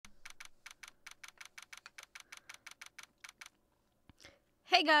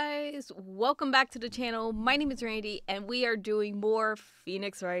Hi guys, welcome back to the channel. My name is Randy and we are doing more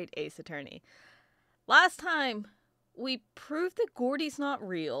Phoenix Wright Ace Attorney. Last time we proved that Gordy's not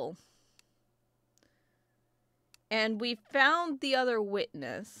real and we found the other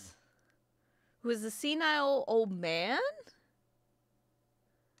witness who is a senile old man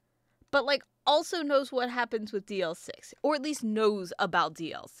but like also knows what happens with DL6, or at least knows about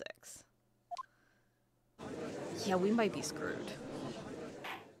DL6. Yeah, we might be screwed.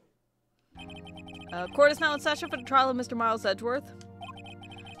 Court is now in session for the trial of Mr. Miles Edgeworth.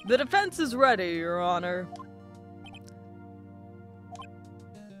 The defense is ready, Your Honor.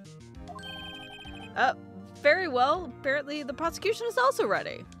 Very well. Apparently the prosecution is also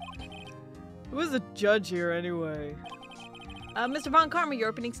ready. Who is the judge here anyway? Mr. Von Karma, your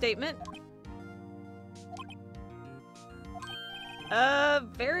opening statement.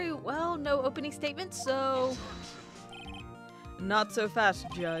 Very well. No opening statement, so... Not so fast,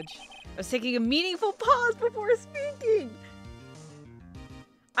 Judge. I was taking a meaningful pause before speaking.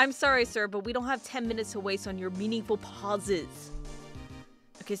 I'm sorry, sir, but we don't have 10 minutes to waste on your meaningful pauses.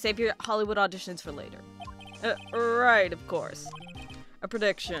 Okay, save your Hollywood auditions for later. Right, of course. A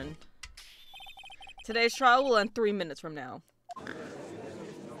prediction. Today's trial will end 3 minutes from now.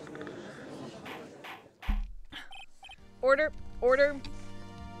 Order. Order.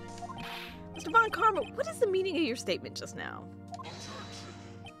 Mr. Von Karma, what is the meaning of your statement just now?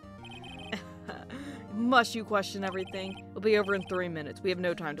 Must you question everything? It'll be over in 3 minutes. We have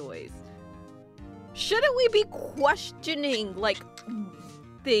no time to waste. Shouldn't we be questioning, like,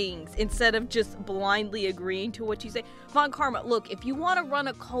 things instead of just blindly agreeing to what you say? Von Karma, look, if you want to run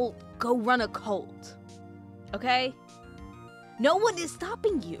a cult, go run a cult. Okay? No one is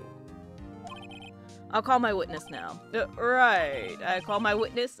stopping you. I'll call my witness now. Right. I call my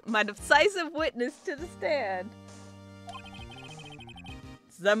witness, my decisive witness to the stand.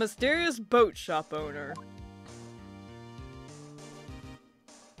 It's that mysterious boat shop owner.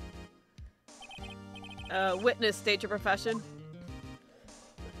 Witness, state your profession.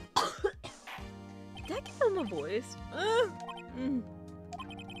 Did I give him a voice?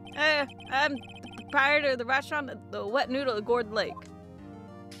 Hey, I'm the proprietor of the restaurant at the Wet Noodle at Gordon Lake.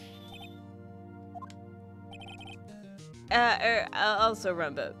 I also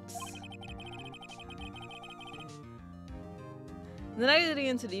run boats. The night of the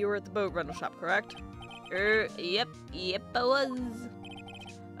incident, you were at the boat rental shop, correct? Yep, I was.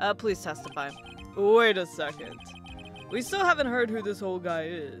 Please testify. Wait a second. We still haven't heard who this old guy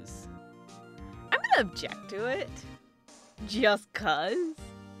is. I'm gonna object to it. Just cuz.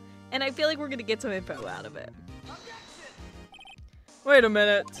 And I feel like we're gonna get some info out of it. Wait a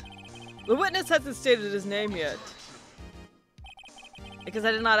minute. The witness hasn't stated his name yet. Because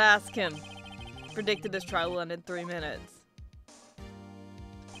I did not ask him. Predicted this trial will end in 3 minutes.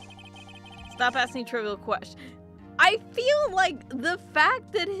 Stop asking trivial questions. I feel like the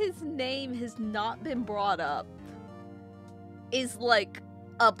fact that his name has not been brought up is like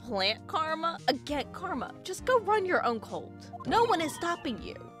a plant karma. Again, karma. Just go run your own cult. No one is stopping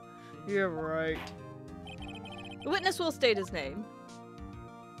you. You're right. The witness will state his name.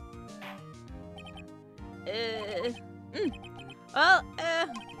 Well,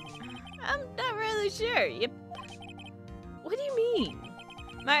 I'm not really sure. Yep. What do you mean?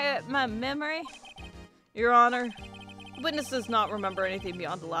 My memory? Your Honor, the witness does not remember anything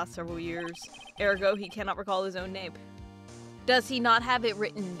beyond the last several years. Ergo, he cannot recall his own name. Does he not have it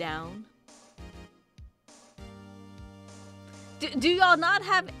written down? Do y'all not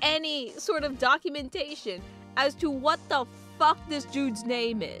have any sort of documentation as to what the fuck this dude's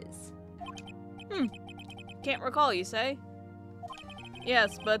name is? Can't recall, you say?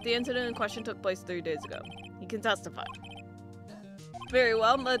 Yes, but the incident in question took place 3 days ago. He can testify. Very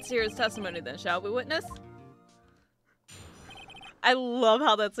well, let's hear his testimony then, shall we, witness? I love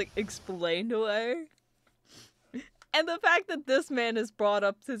how that's, like, explained away. And the fact that this man is brought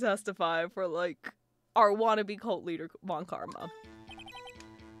up to testify for, like, our wannabe cult leader, Von Karma.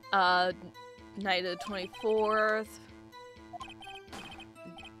 Night of the 24th.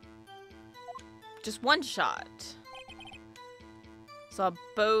 Just one shot. Saw a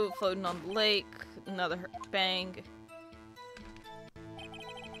boat floating on the lake. Another bang.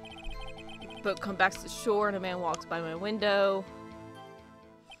 Boat comes back to the shore and a man walks by my window.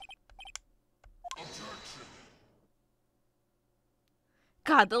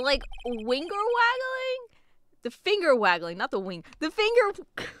 God, the like winger waggling? The finger waggling, not the wing. The finger...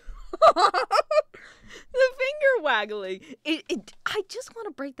 The finger waggling. I just want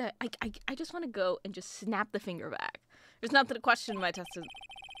to break that. I just want to go and just snap the finger back. There's nothing to question in my testimony.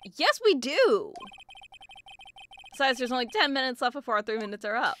 Yes, we do. Besides, there's only 10 minutes left before our 3 minutes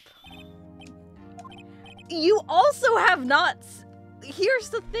are up. You also have not... Here's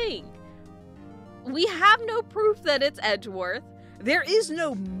the thing. We have no proof that it's Edgeworth. There is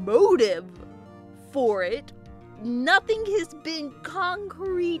no motive for it. Nothing has been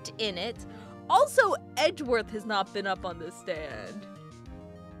concrete in it. Also, Edgeworth has not been up on the stand.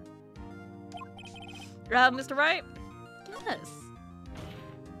 Mr. Wright? Yes.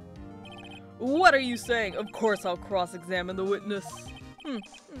 What are you saying? Of course I'll cross-examine the witness.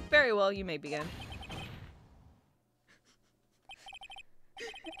 Very well, you may begin.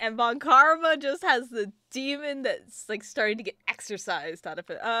 And Von Karma just has the demon that's like starting to get exercised out of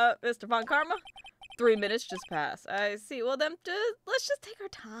it. Mr. Von Karma? 3 minutes just passed. I see. Well then, let's just take our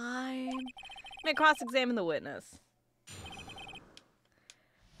time. And cross-examine the witness.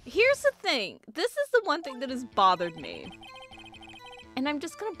 Here's the thing. This is the one thing that has bothered me. And I'm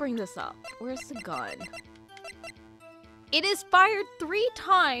just gonna bring this up. Where's the gun? It is fired 3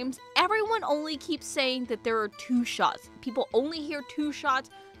 times. Everyone only keeps saying that there are 2 shots. People only hear 2 shots.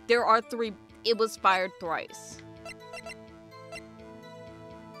 There are 3. It was fired thrice.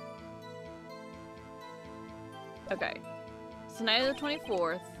 Okay. So night of the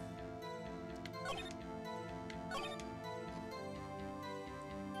 24th.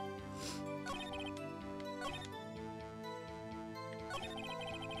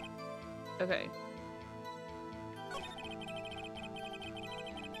 Okay.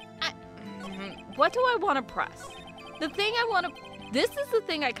 What do I want to press? The thing I want to... This is the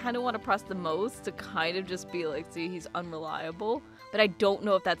thing I kind of want to press the most to kind of just be like, see, he's unreliable. But I don't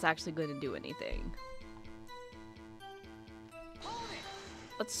know if that's actually going to do anything.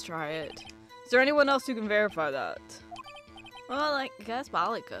 Let's try it. Is there anyone else who can verify that? Well, I guess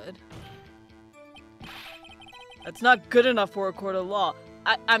Molly could. That's not good enough for a court of law.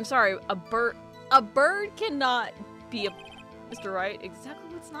 I'm sorry, a bird cannot be a... Mr. Wright,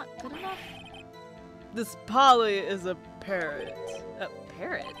 exactly what's not good enough? This Polly is a parrot. A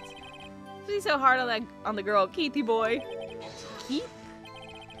parrot? She's so hard on the girl, Keithy boy. Keith?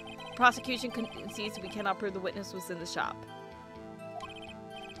 Prosecution concedes we cannot prove the witness was in the shop.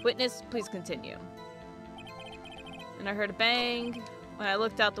 Witness, please continue. And I heard a bang. When I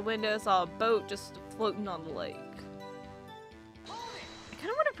looked out the window, I saw a boat just floating on the lake. I kind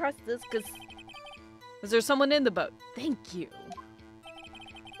of want to press this because... Was there someone in the boat? Thank you.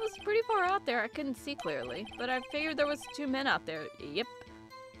 It was pretty far out there. I couldn't see clearly, but I figured there was 2 men out there. Yep.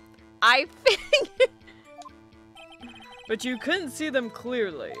 I figured... But you couldn't see them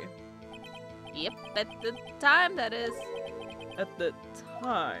clearly. Yep, at the time, that is. At the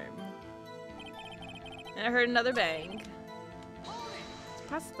time. And I heard another bang. Let's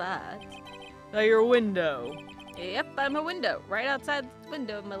press that. At your window. Yep, I'm a window. Right outside the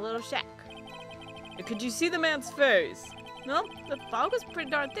window of my little shack. Could you see the man's face? No, the fog was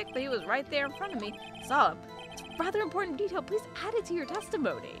pretty darn thick, but he was right there in front of me. Saw him. It's a rather important detail. Please add it to your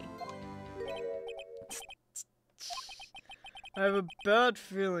testimony. I have a bad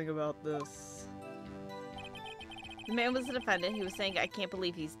feeling about this. The man was the defendant. He was saying, I can't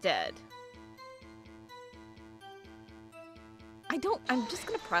believe he's dead. I'm just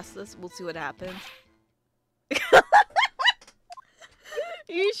gonna press this. We'll see what happens.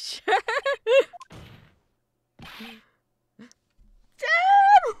 You sure?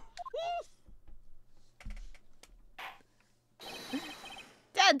 Dad!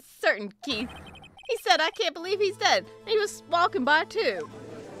 Dad's certain, Keith. He said, I can't believe he's dead. And he was walking by, too.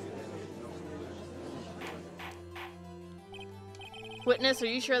 Witness, are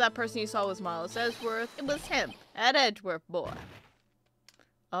you sure that person you saw was Miles Edgeworth? It was him, at Edgeworth, boy.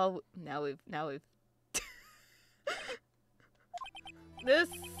 Oh, now we've... This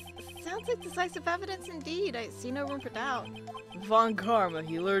sounds like decisive evidence indeed. I see no room for doubt. Von Karma,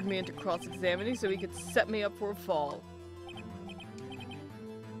 he lured me into cross-examining so he could set me up for a fall.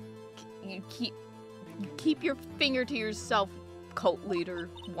 You keep your finger to yourself, cult leader.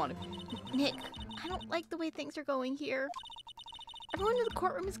 Nick, I don't like the way things are going here. Everyone in the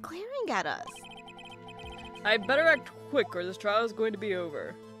courtroom is glaring at us. I'd better act quick or this trial is going to be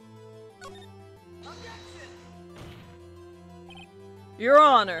over. Your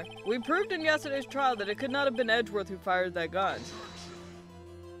Honor, we proved in yesterday's trial that it could not have been Edgeworth who fired that gun.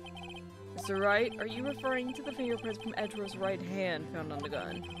 Mr. Wright, are you referring to the fingerprints from Edgeworth's right hand found on the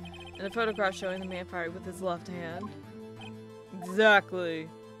gun? And the photograph showing the man fired with his left hand? Exactly.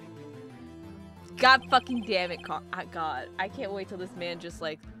 God fucking damn it, God. I can't wait till this man just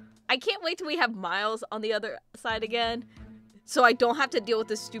like... I can't wait till we have Miles on the other side again. So I don't have to deal with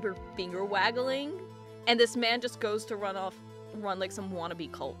this stupid finger waggling. And this man just goes to run like some wannabe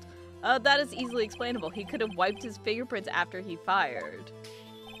cult. That is easily explainable. He could have wiped his fingerprints after he fired.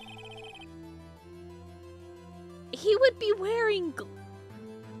 He would be wearing...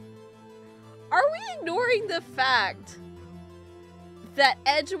 Are we ignoring the fact that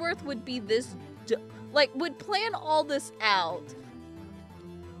Edgeworth would be this... like, would plan all this out,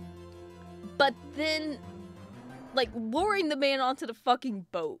 but then, like, luring the man onto the fucking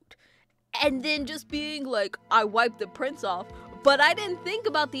boat, and then just being like, I wiped the prints off, but I didn't think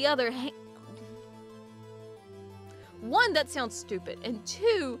about the other hand. One, that sounds stupid, and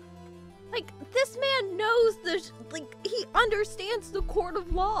two, like, this man knows he understands the court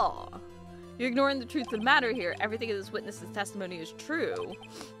of law. You're ignoring the truth of the matter here. Everything in this witness's testimony is true.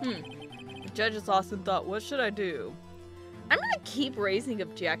 The judge is lost in thought. What should I do? I'm gonna keep raising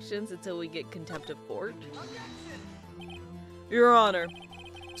objections until we get contempt of court. Your Honor,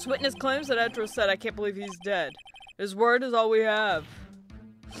 this witness claims that Edgeworth said, I can't believe he's dead. His word is all we have.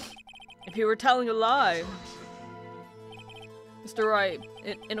 If he were telling a lie... Mr. Wright,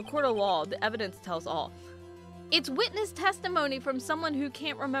 in a court of law, the evidence tells all. It's witness testimony from someone who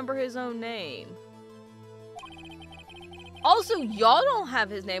can't remember his own name. Also, y'all don't have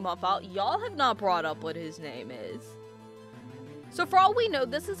his name on file. Y'all have not brought up what his name is. So for all we know,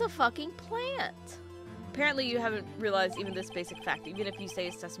 this is a fucking plant. Apparently you haven't realized even this basic fact. Even if you say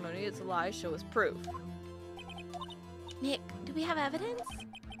his testimony is a lie, show us proof. Nick, do we have evidence?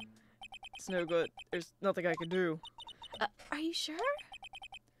 It's no good. There's nothing I can do. Are you sure?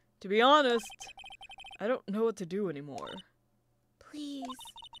 To be honest, I don't know what to do anymore. Please.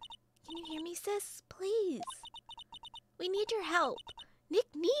 Can you hear me, sis? Please. We need your help. Nick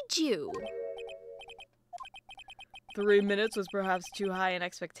needs you. 3 minutes was perhaps too high an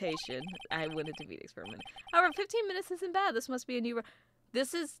expectation. I wanted to beat experiment. However, 15 minutes isn't bad. This must be a new...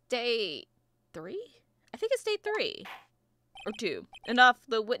 This is day 3? I think it's day 3. Or 2. Enough.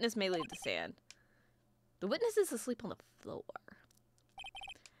 The witness may leave the stand. The witness is asleep on the floor.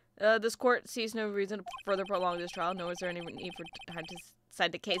 This court sees no reason to further prolong this trial, nor is there any need for time to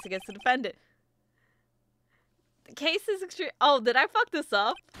decide the case against the defendant. The case is extreme. Oh, did I fuck this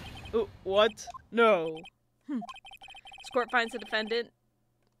up? What? No. This court finds the defendant.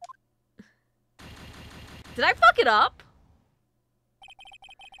 Did I fuck it up?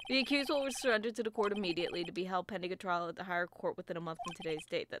 The accused will be surrendered to the court immediately to be held pending a trial at the higher court within a month from today's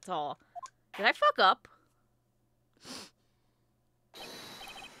date. That's all. Did I fuck up?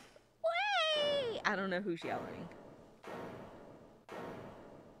 Way! I don't know who's yelling.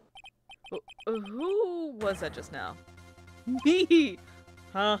 Who was that just now? Me!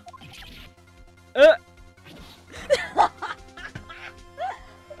 Huh? What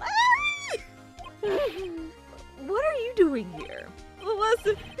are you doing here?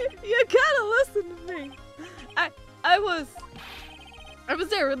 Listen, you gotta listen to me. I was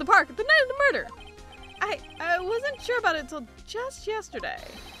there in the park at the night of the murder. I wasn't sure about it until just yesterday.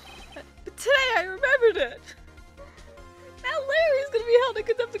 But today I remembered it. Now Larry's gonna be held in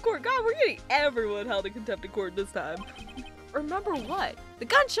contempt of court. God, we're getting everyone held in contempt of court this time. Remember what? The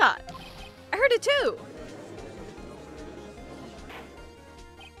gunshot. I heard it too.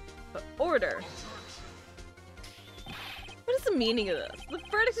 Order. What is the meaning of this? The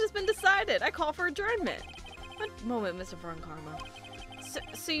verdict has been decided. I call for adjournment. One moment, Mr. Von Karma.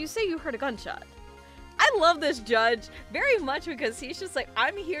 So you say you heard a gunshot? I love this judge very much because he's just like,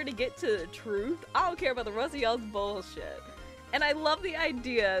 I'm here to get to the truth. I don't care about the rest of y'all's bullshit. And I love the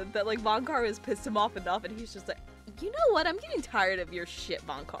idea that like Von Karma has pissed him off enough and he's just like, you know what? I'm getting tired of your shit,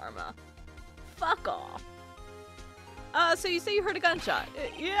 Von Karma. Fuck off. So you say you heard a gunshot?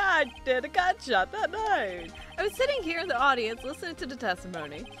 Yeah, I did. A gunshot that night. I was sitting here in the audience listening to the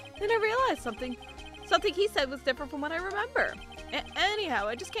testimony. Then I realized something he said was different from what I remember. Anyhow,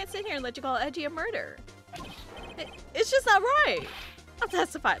 I just can't sit here and let you call Edgy a murder. It's just not right. I'll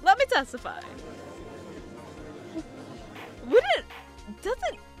testify. Let me testify.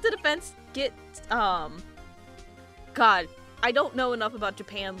 Doesn't the defense get, God, I don't know enough about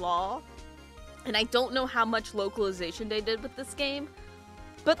Japan law. And I don't know how much localization they did with this game.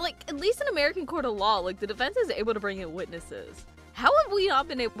 But, like, at least in American court of law, like, the defense is able to bring in witnesses. How have we not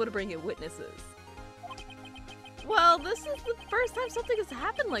been able to bring in witnesses? Well, this is the first time something has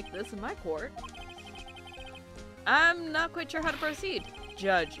happened like this in my court. I'm not quite sure how to proceed.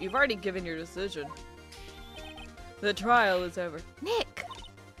 Judge, you've already given your decision. The trial is over. Nick,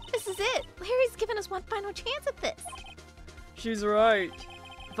 this is it. Larry's given us one final chance at this. She's right.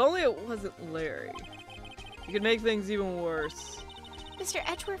 If only it wasn't Larry. He could make things even worse. Mr.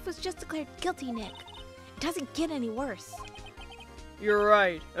 Edgeworth was just declared guilty, Nick. It doesn't get any worse. You're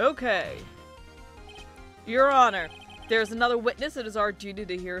right. Okay. Your Honor, There's another witness. It is our duty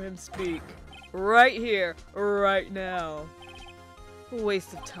to hear him speak. Right here, right now. A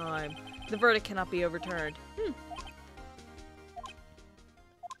waste of time. The verdict cannot be overturned.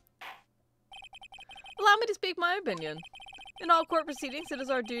 Allow me to speak my opinion. In all court proceedings, it is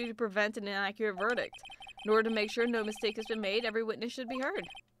our duty to prevent an inaccurate verdict. In order to make sure no mistake has been made, every witness should be heard.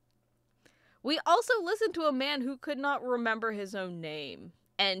 We also listened to a man who could not remember his own name,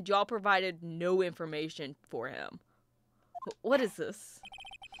 and y'all provided no information for him. What is this?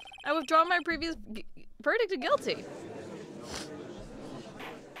 I withdraw my previous verdict of guilty.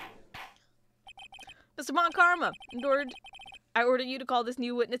 Mr. Montkarma, I order you to call this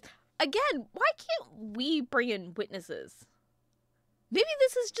new witness. Again, why can't we bring in witnesses? Maybe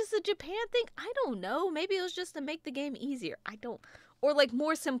this is just a Japan thing? I don't know. Maybe it was just to make the game easier. Or like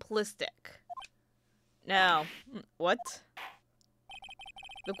more simplistic. Now, what?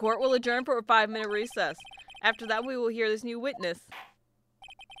 The court will adjourn for a 5-minute recess. After that, we will hear this new witness.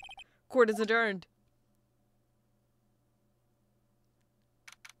 Court is adjourned.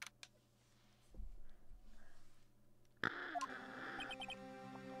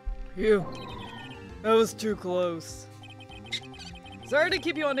 Phew. That was too close. Sorry to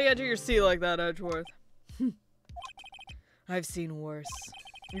keep you on the edge of your seat like that, Edgeworth. I've seen worse.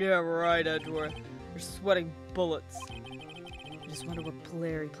 Yeah, right, Edgeworth. You're sweating bullets. I just wonder what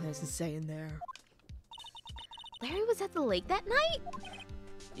Larry plans to say in there. Larry was at the lake that night?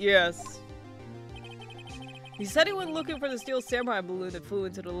 Yes. He said he went looking for the steel samurai balloon that flew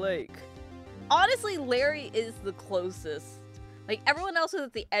into the lake. Honestly, Larry is the closest. Like, everyone else was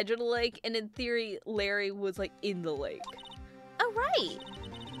at the edge of the lake, and in theory, Larry was, like, in the lake. Oh, right.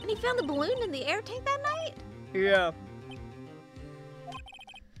 And he found the balloon in the air tank that night? Yeah.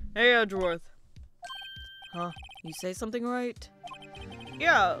 Hey, Edgeworth. Huh? You say something right?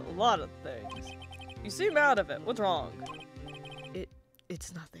 Yeah, a lot of things. You seem out of it. What's wrong?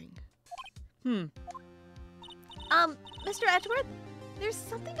 It's nothing. Mr. Edgeworth, there's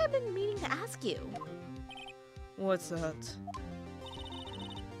something I've been meaning to ask you. What's that?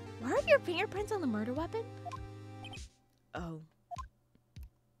 Where are your fingerprints on the murder weapon? Oh.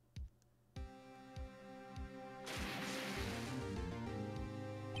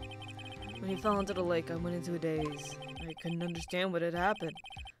 When he fell into the lake, I went into a daze. I couldn't understand what had happened.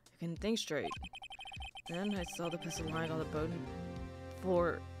 I couldn't think straight. Then I saw the pistol lying on the boat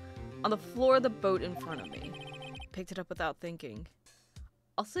on the floor of the boat in front of me. Picked it up without thinking.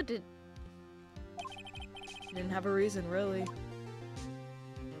 Also didn't have a reason, really.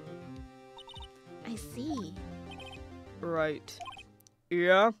 I see. Right.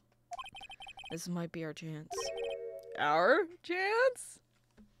 Yeah? This might be our chance. Our chance?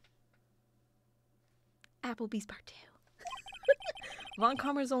 Applebee's Part 2. Von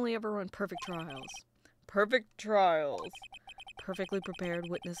Kammer's only ever run perfect trials. Perfect trials. Perfectly prepared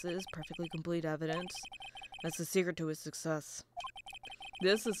witnesses, perfectly complete evidence. That's the secret to his success.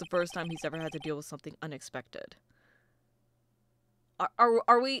 This is the first time he's ever had to deal with something unexpected.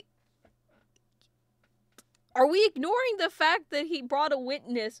 Are we ignoring the fact that he brought a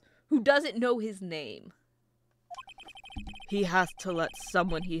witness who doesn't know his name? He has to let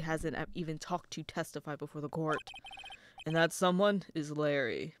someone he hasn't even talked to testify before the court. And that someone is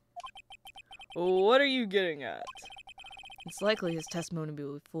Larry. What are you getting at? It's likely his testimony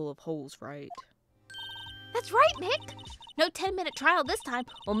will be full of holes, right? That's right, Nick. No 10-minute trial this time.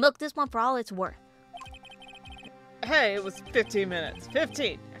 We'll milk this one for all it's worth. Hey, it was 15 minutes.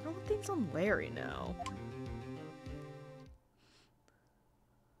 15! Everyone thinks I'm Larry now.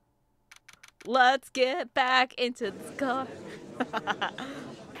 Let's get back into the car.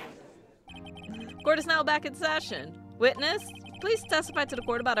 Court is now back in session. Witness, please testify to the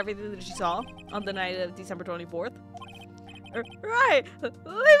court about everything that you saw on the night of December 24th. Right! Leave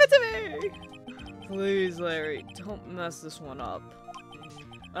it to me! Please, Larry, don't mess this one up.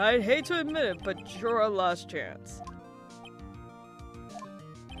 I'd hate to admit it, but you're our last chance.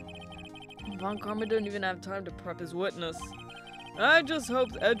 Von Karma didn't even have time to prep his witness. I just hope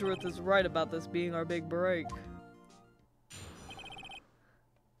Edgeworth is right about this being our big break.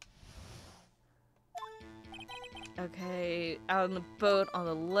 Okay, out on the boat on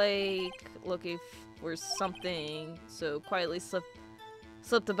the lake, looking for something. So quietly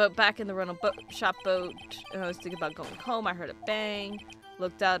slipped the boat back in the rental shop boat. And I was thinking about going home. I heard a bang.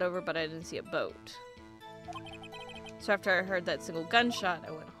 Looked out over, but I didn't see a boat. So after I heard that single gunshot,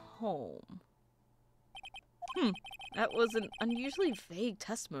 I went home. That was an unusually vague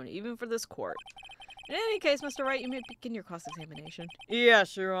testimony, even for this court. In any case, Mr. Wright, you may begin your cross-examination.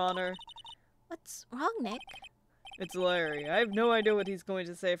 Yes, Your Honor. What's wrong, Nick? It's Larry. I have no idea what he's going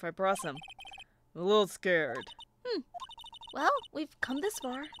to say if I press him. I'm a little scared. Well, we've come this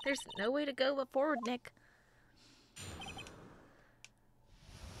far. There's no way to go but forward, Nick.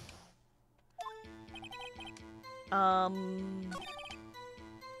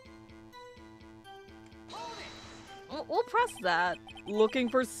 We'll press that. Looking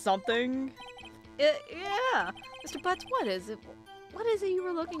for something? Yeah. Mr. Butts, what is it? What is it you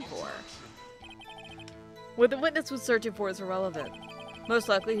were looking for? What the witness was searching for is irrelevant. Most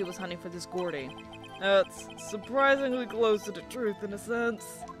likely he was hunting for this Gordy. That's surprisingly close to the truth in a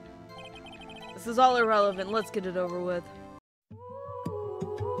sense. This is all irrelevant. Let's get it over with.